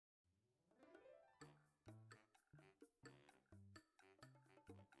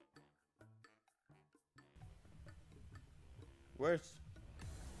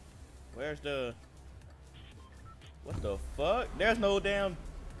Where's the... What the fuck? There's no damn...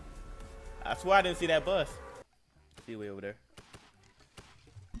 I swear I didn't see that bus. See way over there.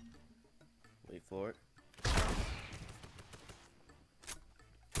 Wait for it.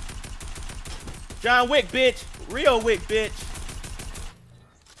 John Wick, bitch. Real Wick, bitch.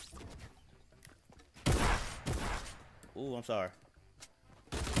 Ooh, I'm sorry.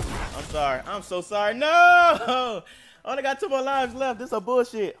 I'm sorry. I'm so sorry. No! I only got 2 more lives left. This is a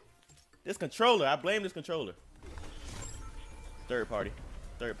bullshit. This controller. I blame this controller. Third party.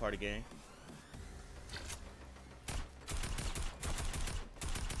 Third party game.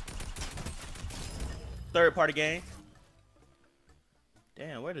 Third party game.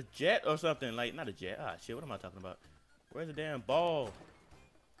 Damn, where's the jet or something? Like, not a jet. Ah, shit. What am I talking about? Where's the damn ball?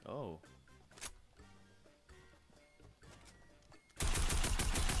 Oh.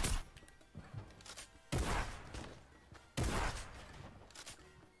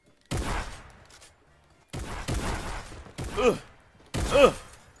 Ugh. Ugh.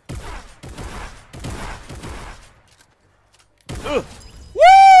 Ugh. Woo!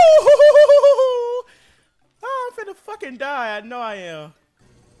 Oh, I'm finna fucking die. I know I am.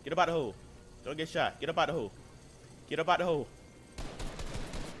 Get up out the hole. Don't get shot. Get up out the hole. Get up out the hole.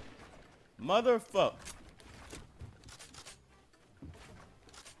 Motherfuck.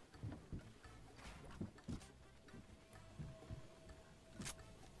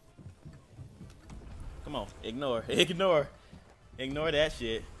 Come on. Ignore. Ignore. Ignore that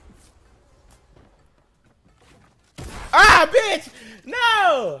shit. Ah, bitch!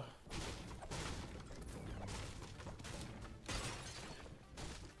 No!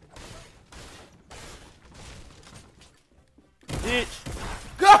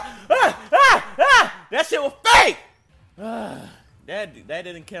 Bitch. Go! That shit was fake! That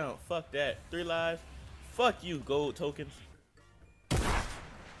didn't count. Fuck that. 3 lives. Fuck you, gold tokens.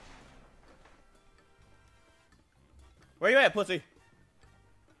 Where you at, pussy?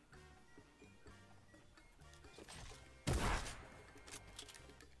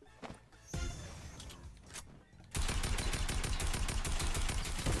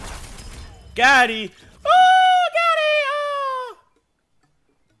 Got it! Oh, got it! Oh!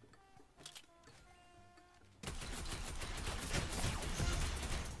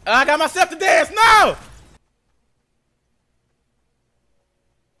 I got myself to dance. No!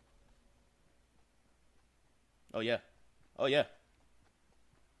 Oh yeah. Oh yeah.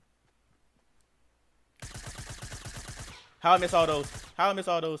 How I miss all those? How I miss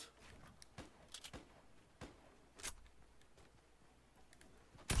all those?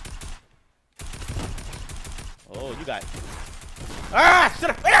 Oh, you got it. Ah!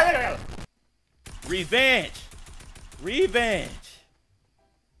 Shut up! Revenge! Revenge!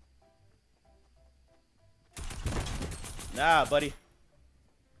 Nah, buddy.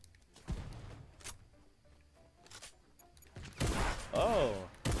 Oh.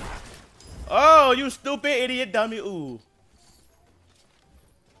 Oh, you stupid idiot dummy. Ooh.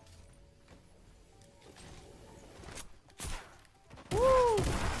 Woo! Woo!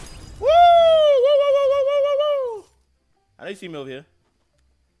 Woo! Woo! Woo! Woo! Woo! I know you see me over here.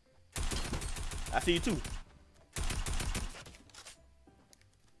 I see you too.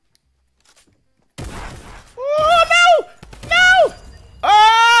 Oh no! No!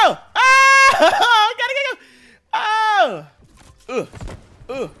 Oh! Oh! Gotta get you! Oh!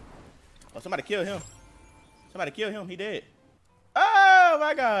 Oh, somebody kill him. Somebody kill him. He dead. Oh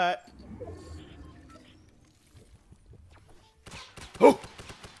my god. Oh.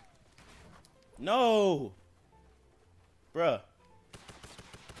 No. Bruh.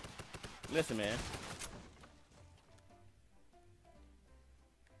 Listen, man.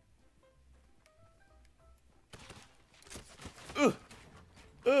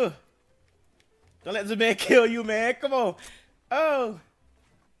 Don't let the man kill you, man. Come on. Oh.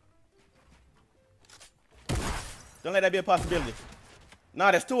 Don't let that be a possibility.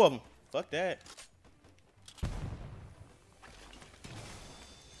 Nah, there's 2 of them. Fuck that.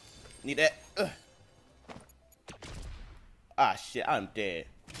 Need that. Ah, shit. I'm dead.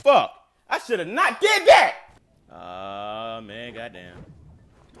 Fuck. I should have not did that. Ah, man. Goddamn.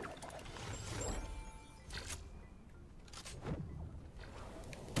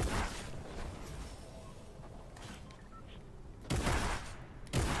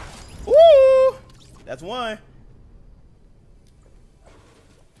 Woo! That's 1.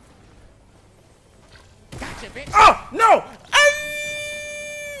 Gotcha, bitch. Oh, no!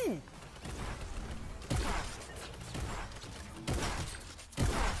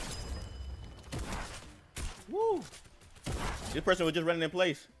 Woo! This person was just running in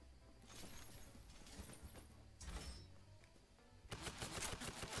place.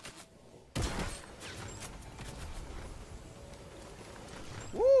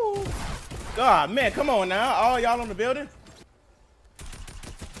 God, man, come on now. All y'all on the building.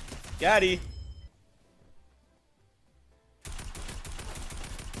 Got he.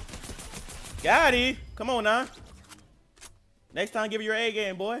 Got he. Come on now. Next time, give me your A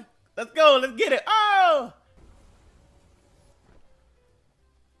game, boy. Let's go. Let's get it. Oh!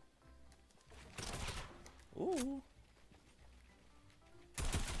 Ooh.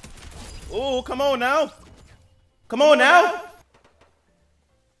 Ooh, come on now. Come on now.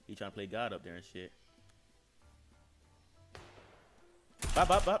 He trying to play God up there and shit. Bop,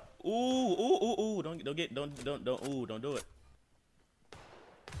 bop, bop. Ooh, ooh, ooh, ooh. Don't do it.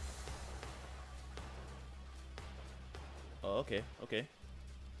 Oh, okay, okay.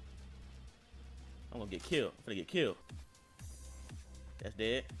 I'm gonna get killed. I'm gonna get killed. That's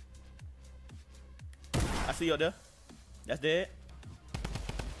dead. I see you up there. That's dead.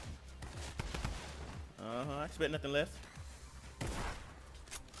 I expect nothing less.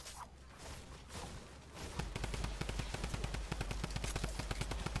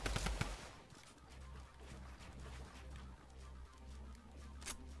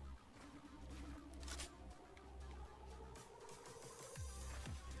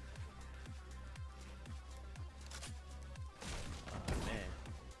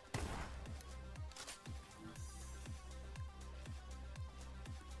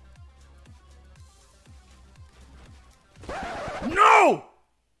 No!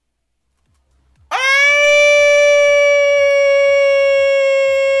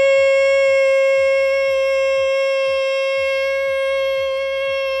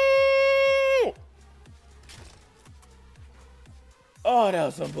 Oh, that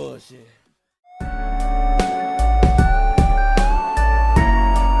was some bullshit.